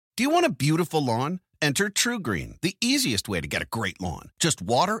Do you want a beautiful lawn? Enter TruGreen, the easiest way to get a great lawn. Just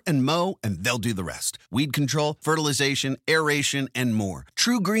water and mow, and they'll do the rest. Weed control, fertilization, aeration, and more.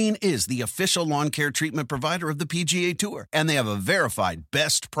 TruGreen is the official lawn care treatment provider of the PGA Tour, and they have a verified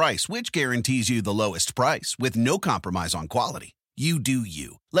best price, which guarantees you the lowest price with no compromise on quality. You do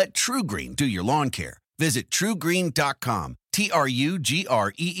you. Let TruGreen do your lawn care. Visit TruGreen.com,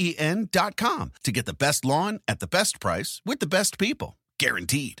 TruGreen.com, to get the best lawn at the best price with the best people.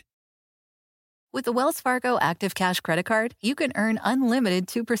 Guaranteed. With the Wells Fargo Active Cash Credit Card, you can earn unlimited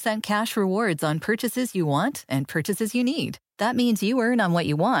 2% cash rewards on purchases you want and purchases you need. That means you earn on what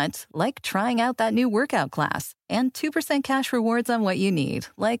you want, like trying out that new workout class, and 2% cash rewards on what you need,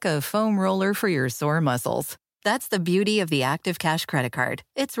 like a foam roller for your sore muscles. That's the beauty of the Active Cash Credit Card.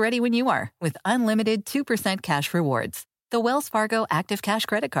 It's ready when you are, with unlimited 2% cash rewards. The Wells Fargo Active Cash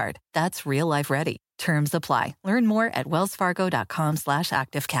Credit Card. That's real life ready. Terms apply. Learn more at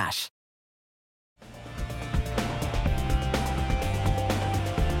wellsfargo.com/activecash.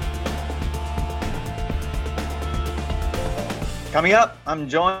 Coming up, I'm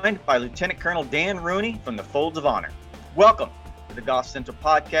joined by Lieutenant Colonel Dan Rooney from the Folds of Honor. Welcome to the Golf Central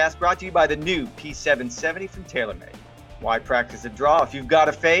Podcast, brought to you by the new P770 from TaylorMade. Why practice a draw if you've got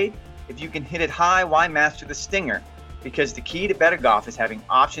a fade? If you can hit it high, why master the stinger? Because the key to better golf is having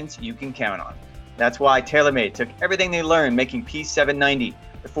options you can count on. That's why TaylorMade took everything they learned making P790,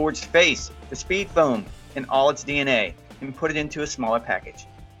 the forged face, the speed foam, and all its DNA, and put it into a smaller package.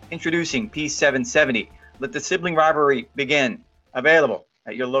 Introducing P770. Let the sibling rivalry begin. Available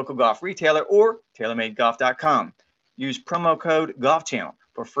at your local golf retailer or TaylorMadeGolf.com. Use promo code GolfChannel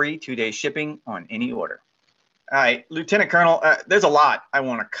for free 2-day shipping on any order. All right, Lieutenant Colonel, there's a lot I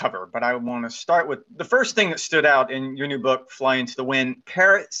want to cover, but I want to start with the first thing that stood out in your new book, Flying to the Wind,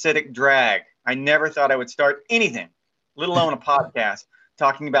 parasitic drag. I never thought I would start anything, let alone a podcast,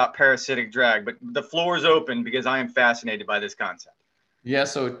 talking about parasitic drag, but the floor is open because I am fascinated by this concept. Yeah,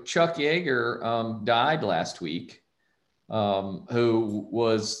 so Chuck Yeager died last week. Who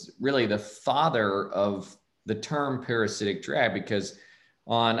was really the father of the term parasitic drag, because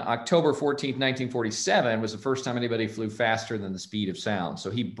on October 14th, 1947 was the first time anybody flew faster than the speed of sound. So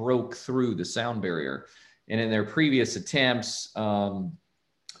he broke through the sound barrier. And in their previous attempts,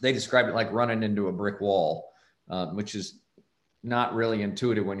 they described it like running into a brick wall, which is not really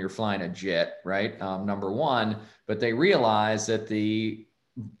intuitive when you're flying a jet, right? Number one, but they realized that the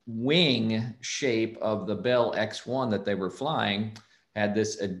wing shape of the Bell X-1 that they were flying had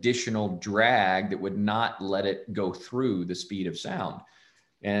this additional drag that would not let it go through the speed of sound.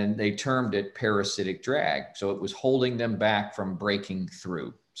 And they termed it parasitic drag. So it was holding them back from breaking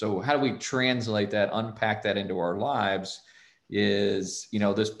through. So how do we translate that, unpack that into our lives is,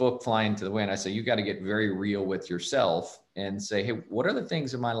 this book, Flying to the Wind, I say, you got to get very real with yourself and say, hey, what are the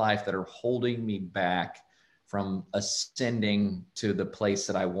things in my life that are holding me back from ascending to the place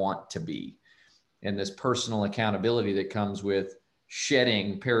that I want to be? And this personal accountability that comes with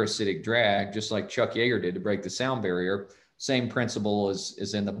shedding parasitic drag, just like Chuck Yeager did to break the sound barrier, same principle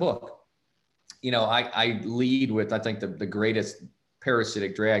is in the book. I lead with, I think the greatest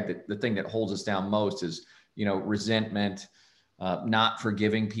parasitic drag, that the thing that holds us down most is, resentment, not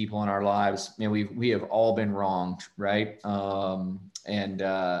forgiving people in our lives. We have all been wronged, right?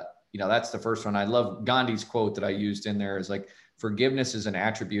 That's the first one. I love Gandhi's quote that I used in there is like, forgiveness is an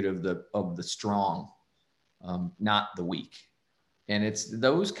attribute of the strong, not the weak. And it's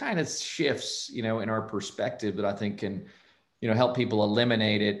those kind of shifts, in our perspective that I think can, help people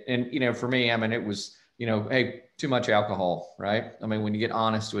eliminate it. And, for me, it was, hey, too much alcohol, right? When you get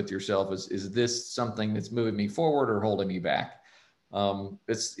honest with yourself, is this something that's moving me forward or holding me back?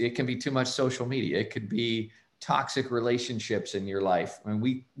 It can be too much social media. It could be toxic relationships in your life.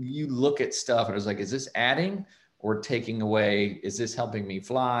 You look at stuff and it's like, is this adding or taking away? Is this helping me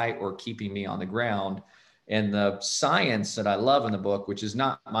fly or keeping me on the ground? And the science that I love in the book, which is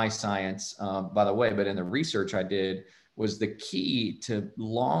not my science, by the way, but in the research I did, was the key to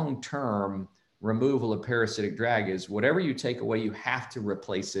long-term removal of parasitic drag is whatever you take away, you have to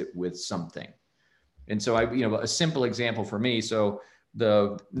replace it with something. And so a simple example for me. So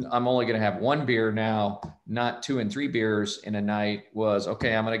I'm only going to have one beer now, not 2 and 3 beers in a night was,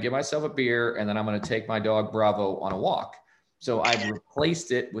 okay, I'm going to give myself a beer and then I'm going to take my dog Bravo on a walk. So I've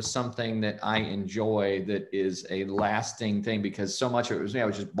replaced it with something that I enjoy that is a lasting thing, because so much of it was, I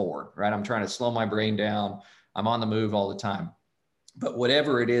was just bored, right? I'm trying to slow my brain down. I'm on the move all the time. But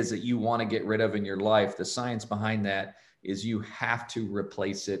whatever it is that you want to get rid of in your life, the science behind that is you have to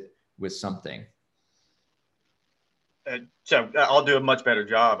replace it with something. I'll do a much better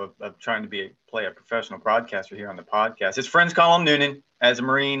job of trying to play a professional broadcaster here on the podcast. His friends call him Noonan. As a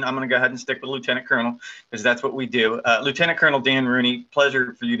Marine, I'm going to go ahead and stick with Lieutenant Colonel because that's what we do. Lieutenant Colonel Dan Rooney,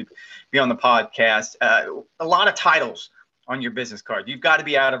 pleasure for you to be on the podcast. A lot of titles on your business card. You've got to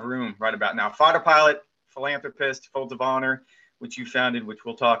be out of room right about now. Fighter pilot, philanthropist, Folds of Honor, which you founded, which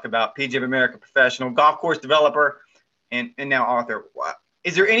we'll talk about, PGA of America professional, golf course developer, and now author.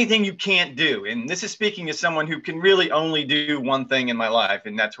 Is there anything you can't do? And this is speaking as someone who can really only do one thing in my life,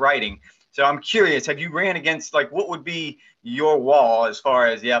 and that's writing. So I'm curious, have you ran against, like, what would be your wall as far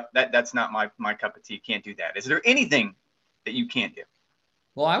as, that's not my cup of tea, can't do that. Is there anything that you can't do?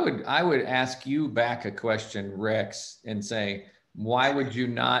 Well, I would ask you back a question, Rex, and say, why would you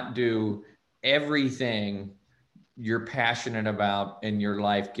not do everything you're passionate about in your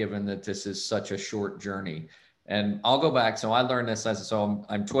life, given that this is such a short journey? And I'll go back. So I learned this lesson. So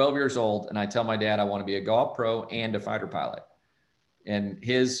I'm 12 years old and I tell my dad I want to be a golf pro and a fighter pilot. And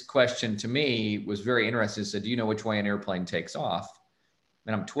his question to me was very interesting. He said, do you know which way an airplane takes off?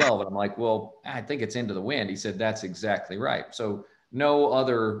 And I'm 12 and I'm like, well, I think it's into the wind. He said, that's exactly right. So no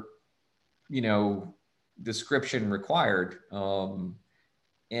other, description required.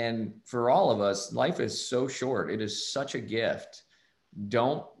 And for all of us, life is so short. It is such a gift.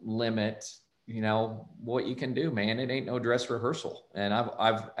 Don't limit what you can do, man. It ain't no dress rehearsal. And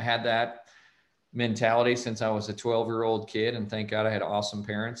I've had that mentality since I was a 12-year-old kid. And thank God I had awesome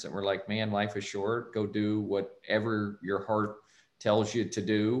parents that were like, man, life is short. Go do whatever your heart tells you to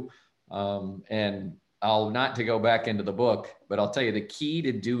do. And I'll not to go back into the book, but I'll tell you the key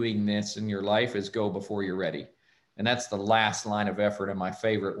to doing this in your life is go before you're ready. And that's the last line of effort and my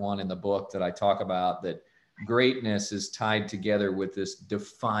favorite one in the book that I talk about, that greatness is tied together with this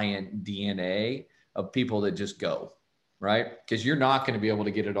defiant DNA of people that just go, right? Because you're not going to be able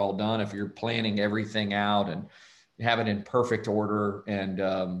to get it all done if you're planning everything out and have it in perfect order.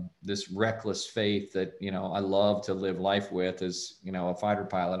 And this reckless faith that, I love to live life with is, a fighter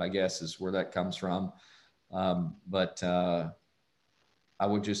pilot, I guess, is where that comes from. But I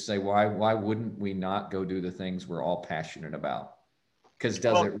would just say, why wouldn't we not go do the things we're all passionate about? Because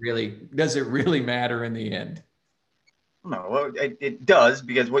does it really matter in the end? No, well, it does,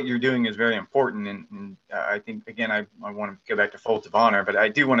 because what you're doing is very important. And I think, again, I want to go back to Folds of Honor, but I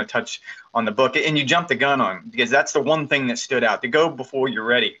do want to touch on the book. And you jumped the gun on, because that's the one thing that stood out. To go before you're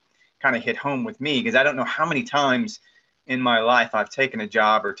ready kind of hit home with me, because I don't know how many times in my life I've taken a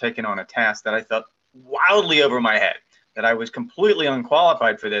job or taken on a task that I felt wildly over my head, that I was completely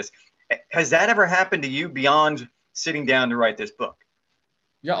unqualified for this. Has that ever happened to you beyond sitting down to write this book?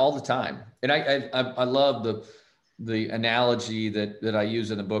 Yeah, all the time. And I love the analogy that I use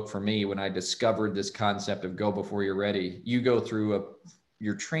in the book for me when I discovered this concept of go before you're ready. You go through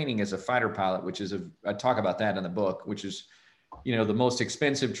your training as a fighter pilot, which is I talk about that in the book, which is, the most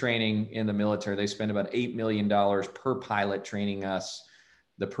expensive training in the military. They spend about $8 million per pilot training us.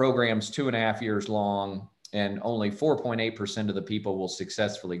 The program's 2.5 years long, and only 4.8% of the people will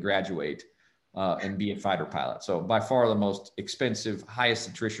successfully graduate and be a fighter pilot. So by far the most expensive, highest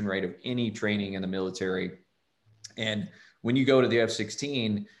attrition rate of any training in the military. And when you go to the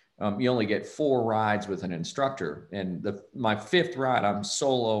F-16, you only get 4 rides with an instructor. And my 5th ride, I'm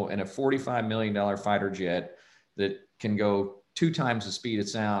solo in a $45 million fighter jet that can go 2 times the speed of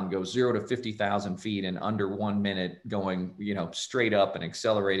sound, go 0 to 50,000 feet in under 1 minute, going, straight up and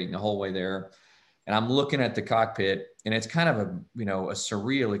accelerating the whole way there. And I'm looking at the cockpit, and it's kind of a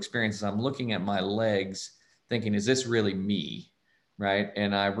surreal experience. I'm looking at my legs thinking, is this really me? Right.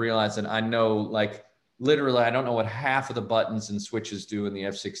 And I realized that I know, like, literally, I don't know what half of the buttons and switches do in the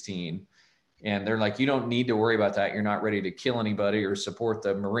F-16. And they're like, you don't need to worry about that. You're not ready to kill anybody or support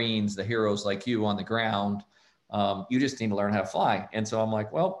the Marines, the heroes like you on the ground. You just need to learn how to fly. And so I'm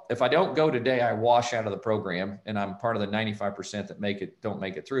like, well, if I don't go today, I wash out of the program, and I'm part of the 95% that don't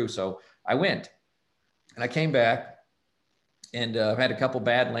make it through. So I went. And I came back, and I've had a couple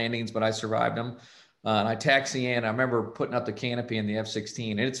bad landings, but I survived them. And I taxi in. I remember putting up the canopy in the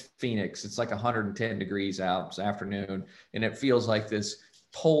F-16, and it's Phoenix. It's like 110 degrees out. It's afternoon, and it feels like this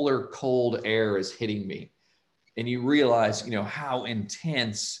polar cold air is hitting me. And you realize, how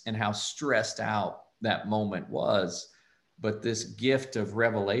intense and how stressed out that moment was. But this gift of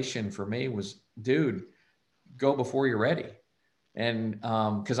revelation for me was, dude, go before you're ready. And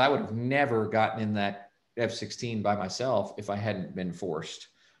because I would have never gotten in that F-16 by myself if I hadn't been forced.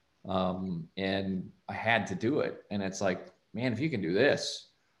 And I had to do it. And it's like, man, if you can do this,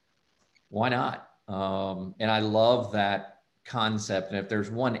 why not? And I love that concept. And if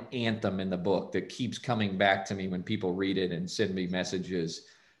there's one anthem in the book that keeps coming back to me when people read it and send me messages,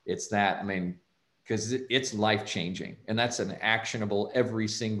 it's that. I mean, because it's life changing, and that's an actionable every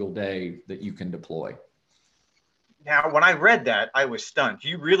single day that you can deploy. Now, when I read that, I was stunned.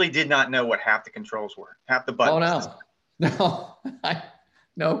 You really did not know what half the controls were, half the buttons. Oh no,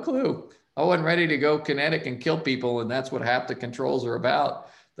 no clue. I wasn't ready to go kinetic and kill people, and that's what half the controls are about.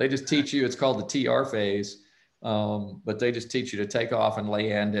 They just teach you, it's called the TR phase, but they just teach you to take off and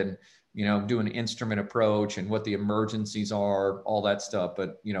land and, do an instrument approach and what the emergencies are, all that stuff,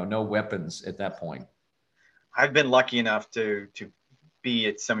 but, no weapons at that point. I've been lucky enough to be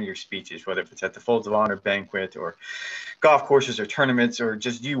at some of your speeches, whether it's at the Folds of Honor banquet or golf courses or tournaments or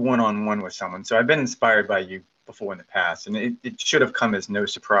just you one-on-one with someone. So I've been inspired by you before in the past, and it should have come as no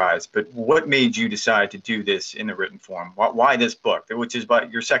surprise. But what made you decide to do this in a written form? Why this book, which is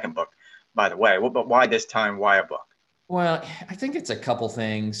your second book, by the way? But why this time? Why a book? Well, I think it's a couple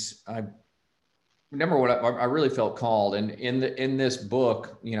things. Number one, I really felt called, and in this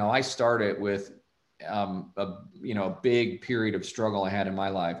book, I started with a big period of struggle I had in my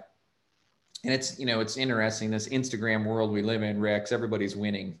life. And it's interesting, this Instagram world we live in, Rex, everybody's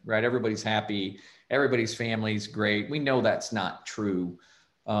winning, right? Everybody's happy. Everybody's family's great. We know that's not true.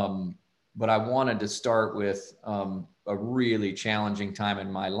 But I wanted to start with a really challenging time in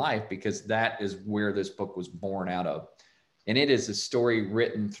my life, because that is where this book was born out of. And it is a story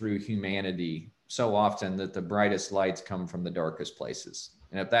written through humanity so often that the brightest lights come from the darkest places.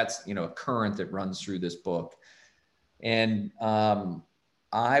 And if that's, a current that runs through this book. And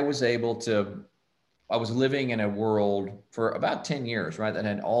I was living in a world for about 10 years, right, that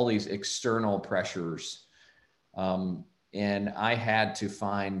had all these external pressures. And I had to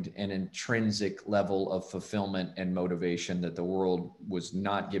find an intrinsic level of fulfillment and motivation that the world was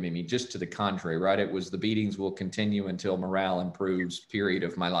not giving me. Just to the contrary, right? It was the beatings will continue until morale improves period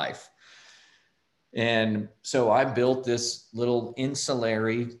of my life. And so I built this little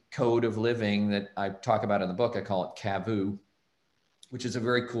insulary code of living that I talk about in the book. I call it CAVU, which is a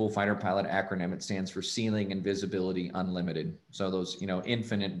very cool fighter pilot acronym. It stands for Ceiling and Visibility Unlimited. So those,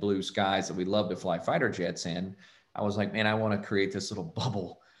 infinite blue skies that we love to fly fighter jets in, I was like, man, I want to create this little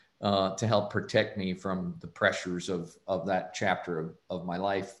bubble to help protect me from the pressures of that chapter of my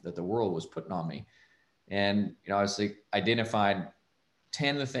life that the world was putting on me. And, I was like, identified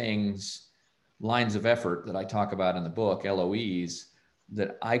 10 things, lines of effort that I talk about in the book, LOEs,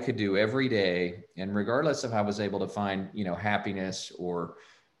 that I could do every day. And regardless of how I was able to find, happiness or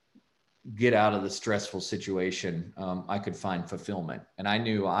get out of the stressful situation, I could find fulfillment. And I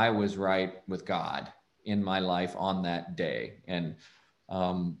knew I was right with God in my life on that day. And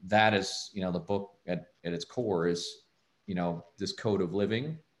that is, the book at its core is, this code of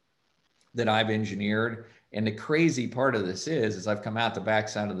living that I've engineered. And the crazy part of this is I've come out the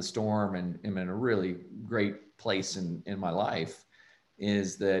backside of the storm and am in a really great place in my life,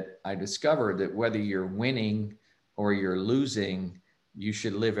 is that I discovered that whether you're winning or you're losing, you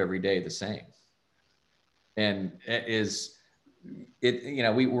should live every day the same. And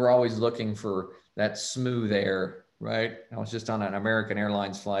we're always looking for that smooth air, right? I was just on an American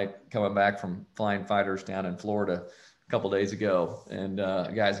Airlines flight coming back from flying fighters down in Florida a couple of days ago. And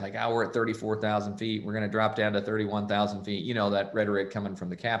a guy's like, we're at 34,000 feet. We're going to drop down to 31,000 feet. That rhetoric coming from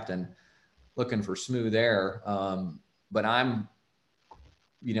the captain, looking for smooth air. But I'm,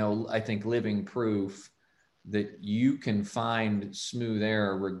 I think living proof that you can find smooth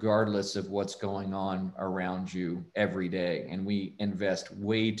air regardless of what's going on around you every day. And we invest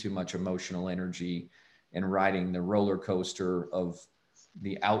way too much emotional energy in riding the roller coaster of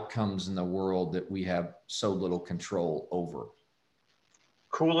the outcomes in the world that we have so little control over.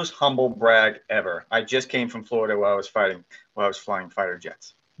 Coolest humble brag ever. I just came from Florida while I was flying fighter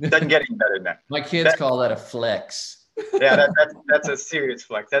jets. Doesn't get any better than that. My kids call that a flex. Yeah, that's a serious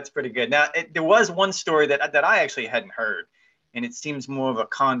flex. That's pretty good. Now, there was one story that I actually hadn't heard, and it seems more of a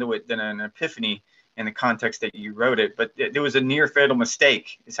conduit than an epiphany in the context that you wrote it. But there was a near fatal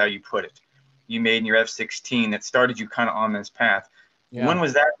mistake, is how you put it, you made in your F-16 that started you kind of on this path. Yeah. When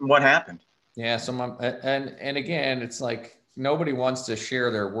was that and what happened? Yeah, and again, it's like nobody wants to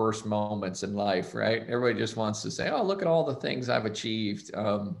share their worst moments in life, right? Everybody just wants to say, "Oh, look at all the things I've achieved."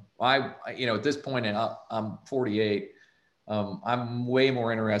 At this point, I'm 48. I'm way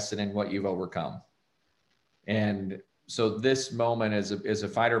more interested in what you've overcome. And so this moment as a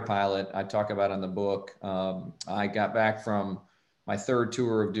fighter pilot, I talk about in the book. I got back from my third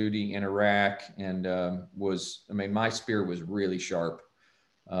tour of duty in Iraq and my spirit was really sharp.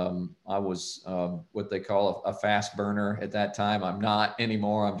 I was what they call a fast burner at that time. I'm not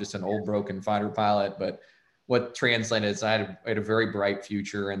anymore. I'm just an old broken fighter pilot. But what translated is I had a very bright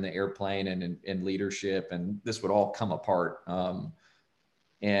future in the airplane and in leadership, and this would all come apart.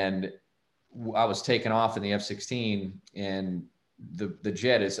 And I was taken off in the F-16, and the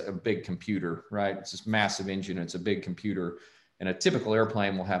jet is a big computer, right? It's this massive engine. It's a big computer, and a typical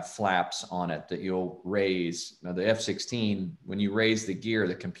airplane will have flaps on it that you'll raise. Now the F-16, when you raise the gear,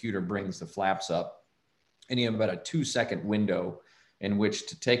 the computer brings the flaps up, and you have about a 2-second window in which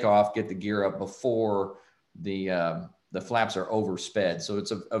to take off, get the gear up before the flaps are oversped. So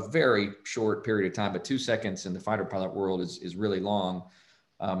it's a very short period of time, but 2 seconds in the fighter pilot world is really long.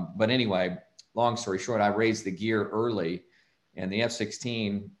 But anyway, long story short, I raised the gear early, and the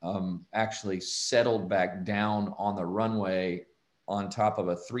F-16 actually settled back down on the runway on top of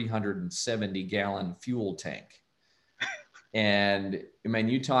a 370-gallon fuel tank. And I mean,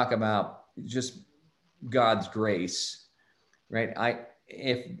 you talk about just God's grace, right?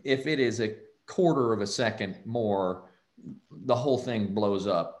 If it is a quarter of a second more, the whole thing blows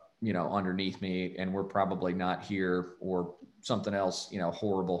up, underneath me, and we're probably not here, or something else,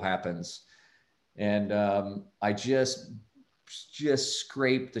 horrible happens. And I just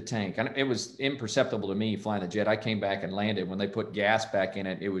scraped the tank. And it was imperceptible to me flying the jet. I came back and landed. When they put gas back in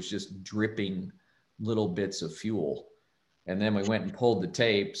it, it was just dripping little bits of fuel. And then we went and pulled the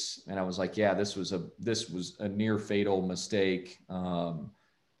tapes, and I was like, yeah, this was a near fatal mistake.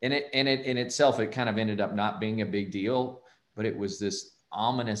 And in itself, it kind of ended up not being a big deal, but it was this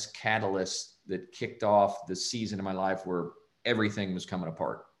ominous catalyst that kicked off the season of my life where everything was coming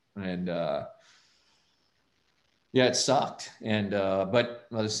apart. And yeah, it sucked. And but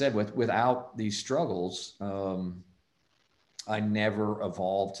as I said, without these struggles, I never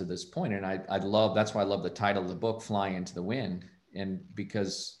evolved to this point. And that's why I love the title of the book, Fly into the Wind. And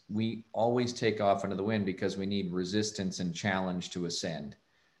because we always take off into the wind because we need resistance and challenge to ascend.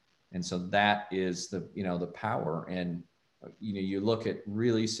 And so that is the power. And you look at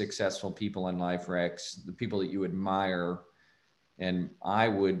really successful people in life, Rex, the people that you admire, and I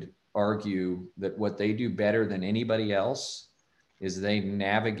would argue that what they do better than anybody else is they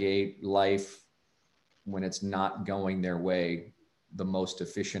navigate life when it's not going their way the most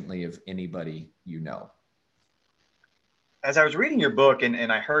efficiently of anybody As I was reading your book,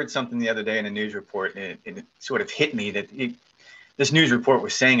 and I heard something the other day in a news report, and it sort of hit me that this news report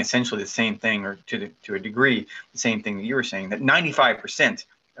was saying essentially the same thing, or to a degree, the same thing that you were saying, that 95%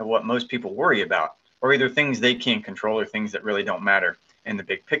 of what most people worry about are either things they can't control or things that really don't matter in the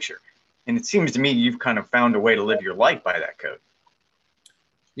big picture. And it seems to me you've kind of found a way to live your life by that code.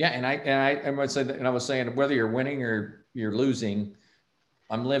 Yeah, and I would say that, and I was saying, whether you're winning or you're losing,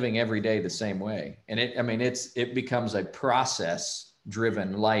 I'm living every day the same way. And it becomes a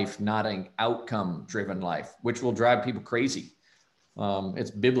process-driven life, not an outcome-driven life, which will drive people crazy.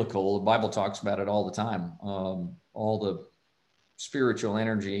 It's biblical. The Bible talks about it all the time. All the spiritual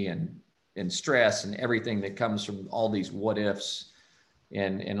energy and stress and everything that comes from all these what ifs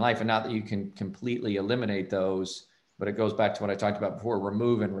in life. And not that you can completely eliminate those, but it goes back to what I talked about before,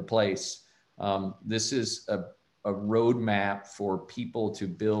 remove and replace. This is a roadmap for people to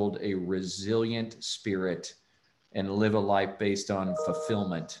build a resilient spirit and live a life based on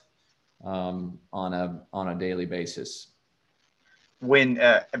fulfillment on a daily basis. When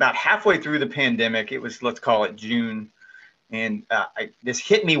about halfway through the pandemic, it was, let's call it June, and this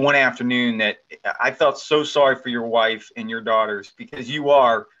hit me one afternoon that I felt so sorry for your wife and your daughters, because you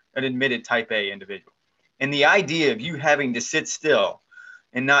are an admitted type A individual. And the idea of you having to sit still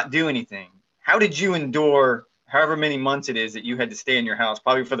and not do anything, how did you endure however many months it is that you had to stay in your house,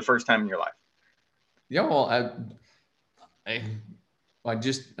 probably for the first time in your life? Yeah, well, I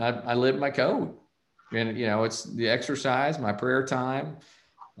live my code. And, it's the exercise, my prayer time,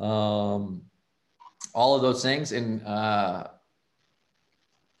 all of those things. And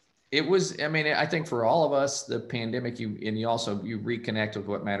it was, I think for all of us, the pandemic, you reconnect with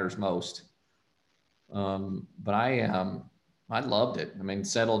what matters most. But I loved it.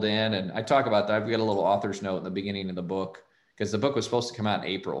 Settled in, and I talk about that. I've got a little author's note in the beginning of the book, because the book was supposed to come out in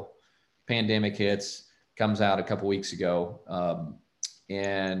April. Pandemic hits, comes out a couple weeks ago.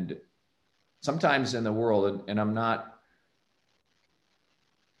 And sometimes in the world, and I'm not,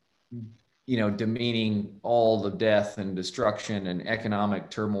 demeaning all the death and destruction and economic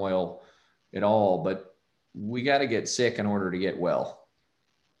turmoil at all, but we got to get sick in order to get well.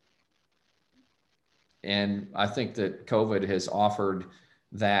 And I think that COVID has offered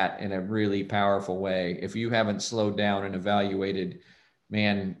that in a really powerful way. If you haven't slowed down and evaluated,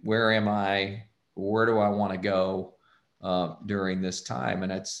 man, where am I? Where do I want to go during this time?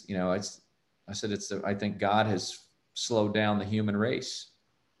 And I think God has slowed down the human race,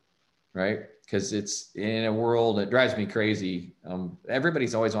 right? Because it's in a world that drives me crazy.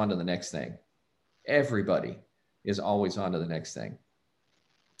 Everybody's always on to the next thing. Everybody is always on to the next thing.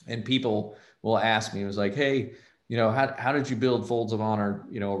 And people will ask me, it was like, hey, how did you build Folds of Honor,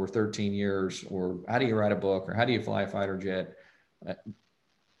 over 13 years, or how do you write a book, or how do you fly a fighter jet?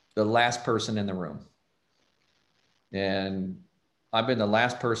 The last person in the room. And I've been the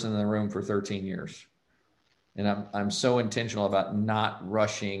last person in the room for 13 years. And I'm so intentional about not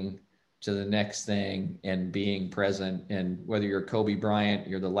rushing to the next thing and being present. And whether you're Kobe Bryant,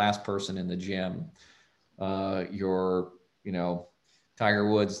 you're the last person in the gym, you're,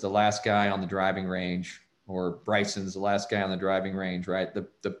 Tiger Woods, the last guy on the driving range, or Bryson's the last guy on the driving range, right?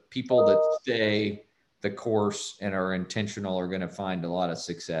 The people that stay the course and are intentional are going to find a lot of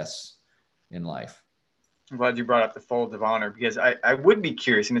success in life. I'm glad you brought up the Folds of Honor, because I would be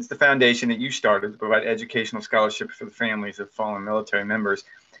curious, and it's the foundation that you started to provide educational scholarships for the families of fallen military members.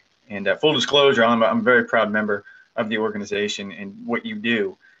 And full disclosure, I'm a very proud member of the organization and what you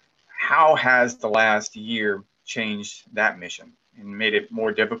do. How has the last year changed that mission and made it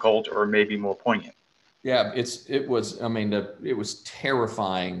more difficult or maybe more poignant? Yeah, it was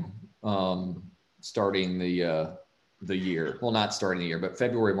terrifying starting the year. Well, not starting the year, but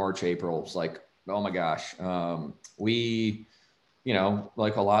February, March, April. It's like, oh my gosh. We,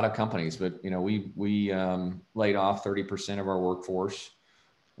 like a lot of companies, but we laid off 30% of our workforce.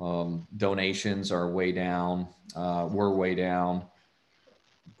 Donations are way down. We're way down.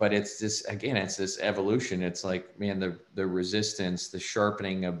 But it's this evolution. It's like, man, the resistance, the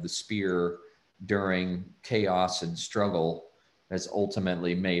sharpening of the spear during chaos and struggle has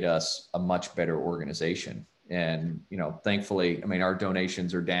ultimately made us a much better organization. And, thankfully, our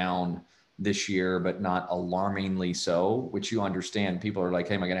donations are down this year, but not alarmingly so, which you understand. People are like,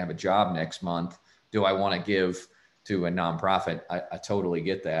 hey, am I going to have a job next month? Do I want to give to a nonprofit? I totally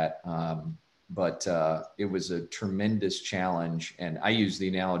get that. But it was a tremendous challenge. And I use the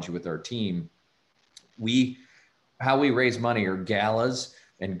analogy with our team. How we raise money are galas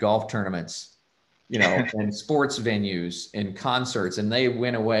and golf tournaments, and sports venues and concerts, and they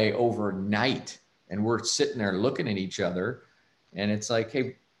went away overnight. And we're sitting there looking at each other, and it's like,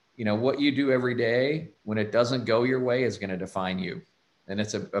 hey, what you do every day when it doesn't go your way is going to define you. And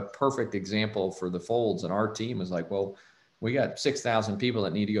it's a perfect example for the Folds. And our team is like, well, we got 6,000 people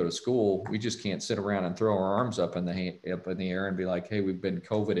that need to go to school. We just can't sit around and throw our arms up in the air and be like, hey, we've been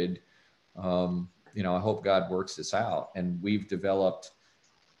COVIDed. I hope God works this out. And we've developed,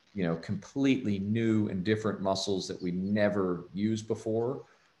 completely new and different muscles that we never used before.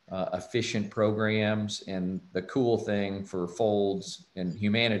 Efficient programs. And the cool thing for Folds and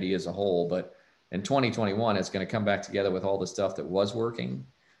humanity as a whole, but in 2021, it's going to come back together with all the stuff that was working.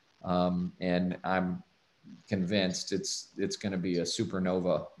 And I'm convinced it's going to be a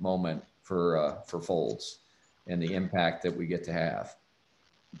supernova moment for Folds and the impact that we get to have.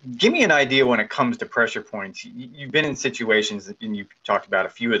 Give me an idea when it comes to pressure points. You've been in situations, and you've talked about a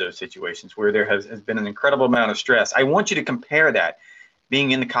few of those situations where there has been an incredible amount of stress. I want you to compare that,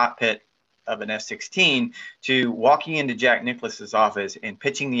 being in the cockpit of an F-16, to walking into Jack Nicklaus's office and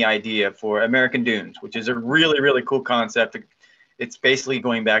pitching the idea for American Dunes, which is a really, really cool concept. It's basically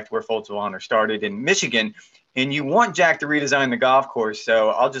going back to where Folds of Honor started in Michigan, and you want Jack to redesign the golf course, so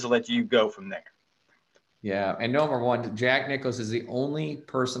I'll just let you go from there. Yeah, and number one, Jack Nicklaus is the only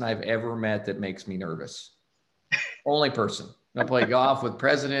person I've ever met that makes me nervous. Only person. I play golf with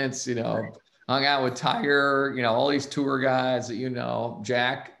presidents, hung out with Tiger, all these tour guys that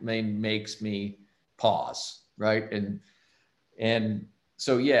Jack makes me pause, right? And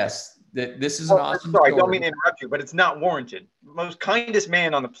so yes, this is an awesome story. I don't mean to interrupt you, but it's not warranted. Most kindest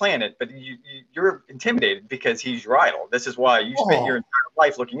man on the planet, but you're intimidated because he's your idol. This is why you spent your entire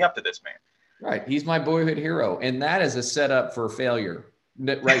life looking up to this man. Right. He's my boyhood hero. And that is a setup for failure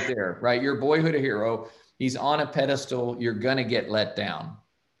right there, right? Your boyhood hero, he's on a pedestal. You're going to get let down.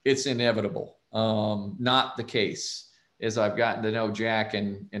 It's inevitable. Not the case as I've gotten to know Jack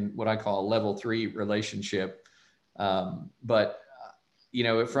and what I call a level 3 relationship. But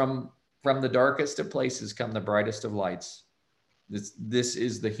from the darkest of places come the brightest of lights. This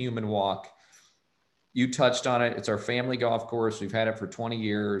is the human walk. You touched on it. It's our family golf course. We've had it for 20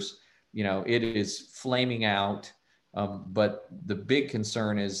 years. It is flaming out. But the big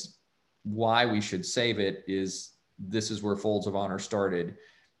concern is why we should save it is this is where Folds of Honor started,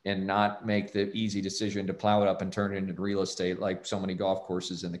 and not make the easy decision to plow it up and turn it into real estate like so many golf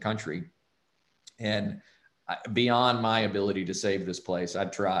courses in the country. And beyond my ability to save this place,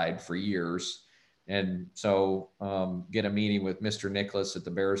 I've tried for years. And so get a meeting with Mr. Nicklaus at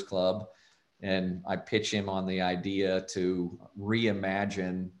the Bears Club, and I pitch him on the idea to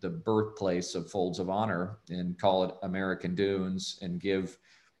reimagine the birthplace of Folds of Honor and call it American Dunes, and give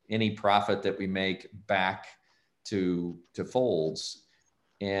any profit that we make back to Folds.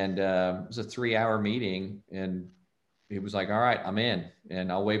 And it was a 3-hour meeting, and he was like, all right, I'm in,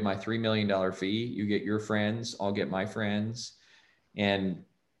 and I'll waive my $3 million fee. You get your friends, I'll get my friends. And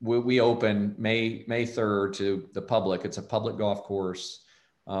we open May 3rd to the public. It's a public golf course.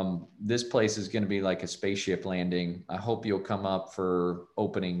 This place is going to be like a spaceship landing. I hope you'll come up for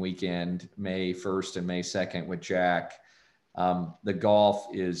opening weekend, May 1st and May 2nd with Jack. The golf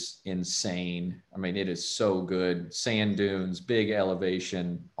is insane. I mean, it is so good. Sand dunes, big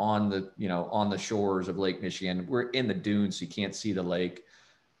elevation on the shores of Lake Michigan. We're in the dunes, so you can't see the lake.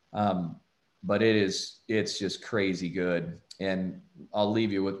 But it's just crazy good. And I'll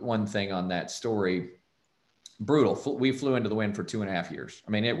leave you with one thing on that story. Brutal. We flew into the wind for 2.5 years.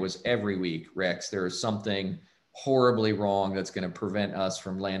 I mean, it was every week, Rex, there is something horribly wrong that's going to prevent us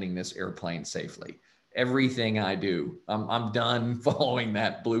from landing this airplane safely. Everything I do, I'm done following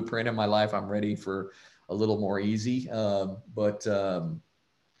that blueprint in my life. I'm ready for a little more easy. But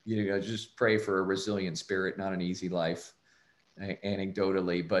just pray for a resilient spirit, not an easy life,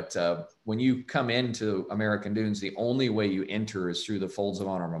 anecdotally. But when you come into American Dunes, the only way you enter is through the Folds of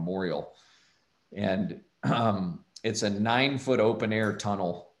Honor Memorial. And it's a 9-foot open air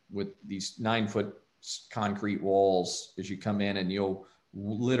tunnel with these 9-foot concrete walls as you come in, and you'll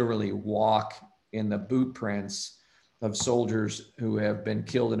literally walk in the boot prints of soldiers who have been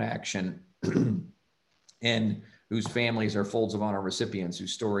killed in action and whose families are Folds of Honor recipients,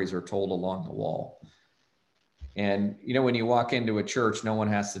 whose stories are told along the wall. And, when you walk into a church, no one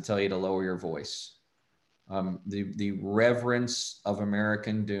has to tell you to lower your voice. The reverence of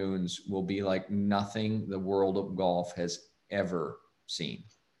American Dunes will be like nothing the world of golf has ever seen.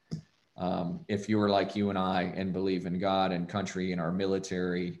 If you are like you and I and believe in God and country and our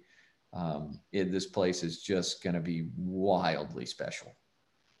military, this place is just going to be wildly special.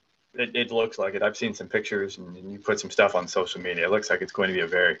 It looks like it. I've seen some pictures, and you put some stuff on social media. It looks like it's going to be a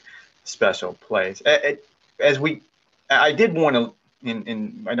very special place. I did want to,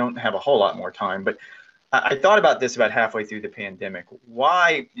 and I don't have a whole lot more time, but I thought about this about halfway through the pandemic.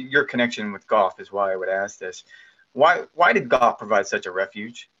 Why your connection with golf is why I would ask this. Why did golf provide such a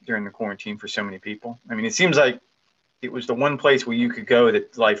refuge during the quarantine for so many people? I mean, it seems like it was the one place where you could go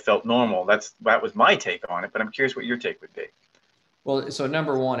that life felt normal. That was my take on it, but I'm curious what your take would be. Well, so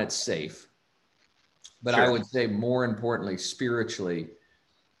number one, it's safe. But Sure. I would say more importantly, spiritually,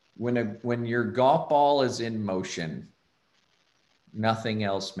 when your golf ball is in motion, nothing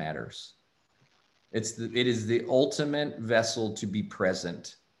else matters. It is the ultimate vessel to be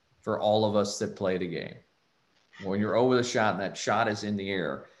present for all of us that play the game. When you're over the shot and that shot is in the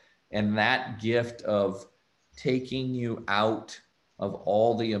air, and that gift of taking you out of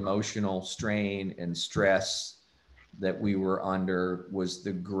all the emotional strain and stress that we were under was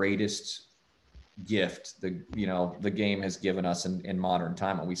the greatest gift the game has given us in modern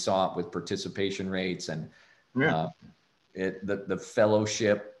time. And we saw it with participation rates and the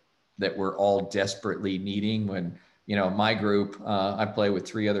fellowship that we're all desperately needing. When, my group, I play with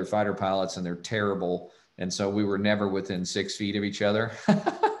 3 other fighter pilots, and they're terrible. And so we were never within 6 feet of each other.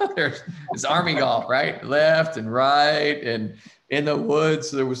 It's Army golf, right? Left and right, and in the woods.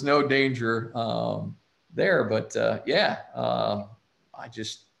 So there was no danger there. But I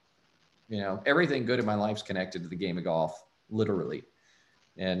just, everything good in my life's connected to the game of golf, literally.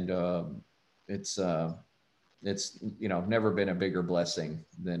 And it's never been a bigger blessing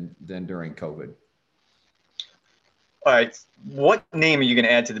than during COVID. All right. What name are you going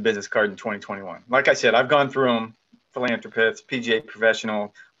to add to the business card in 2021? Like I said, I've gone through them: philanthropist, PGA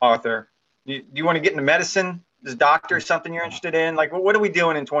professional, author. Do you want to get into medicine? Is doctor something you're interested in? Like, what are we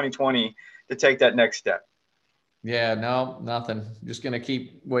doing in 2020 to take that next step? Yeah, no, nothing. Just going to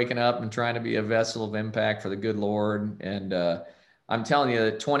keep waking up and trying to be a vessel of impact for the good Lord. And I'm telling you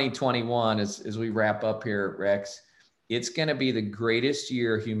that 2021, as we wrap up here, Rex, it's going to be the greatest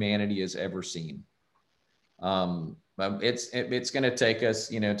year humanity has ever seen. It's going to take us,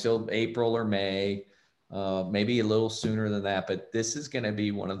 till April or May, maybe a little sooner than that. But this is going to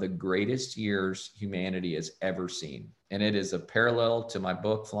be one of the greatest years humanity has ever seen. And it is a parallel to my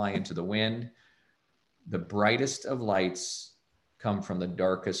book, Fly Into the Wind. The brightest of lights come from the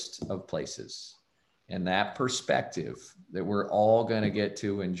darkest of places. And that perspective that we're all going to get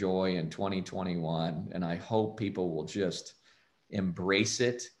to enjoy in 2021. And I hope people will just embrace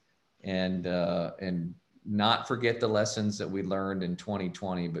it and not forget the lessons that we learned in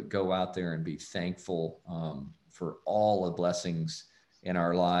 2020, but go out there and be thankful for all the blessings in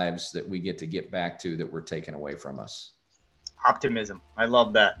our lives that we get back to that were taken away from us. Optimism. I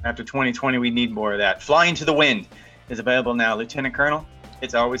love that. After 2020, we need more of that. Fly Into the Wind is available now. Lieutenant Colonel,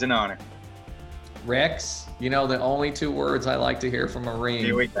 it's always an honor. Rex, the only 2 words I like to hear from a Marine.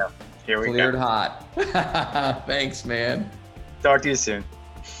 Here we go. Cleared hot. Thanks, man. Talk to you soon.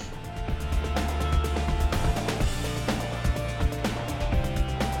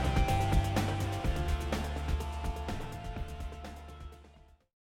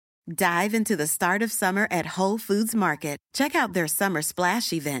 Dive into the start of summer at Whole Foods Market. Check out their Summer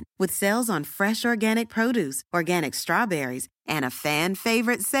Splash event with sales on fresh organic produce, organic strawberries, and a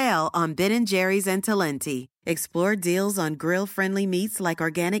fan-favorite sale on Ben & Jerry's and Talenti. Explore deals on grill-friendly meats like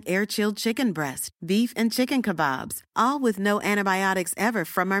organic air-chilled chicken breast, beef and chicken kebabs, all with no antibiotics ever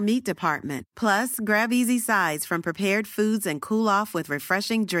from our meat department. Plus, grab easy sides from prepared foods and cool off with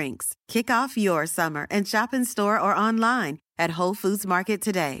refreshing drinks. Kick off your summer and shop in store or online at Whole Foods Market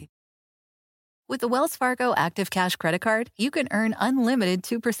today. With the Wells Fargo Active Cash Credit Card, you can earn unlimited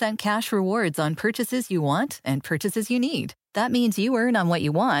 2% cash rewards on purchases you want and purchases you need. That means you earn on what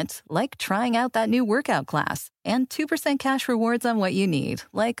you want, like trying out that new workout class, and 2% cash rewards on what you need,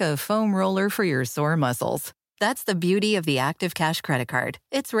 like a foam roller for your sore muscles. That's the beauty of the Active Cash Credit Card.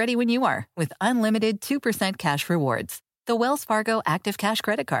 It's ready when you are, with unlimited 2% cash rewards. The Wells Fargo Active Cash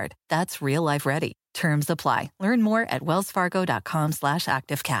Credit Card. That's real life ready. Terms apply. Learn more at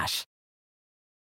wellsfargo.com/activecash.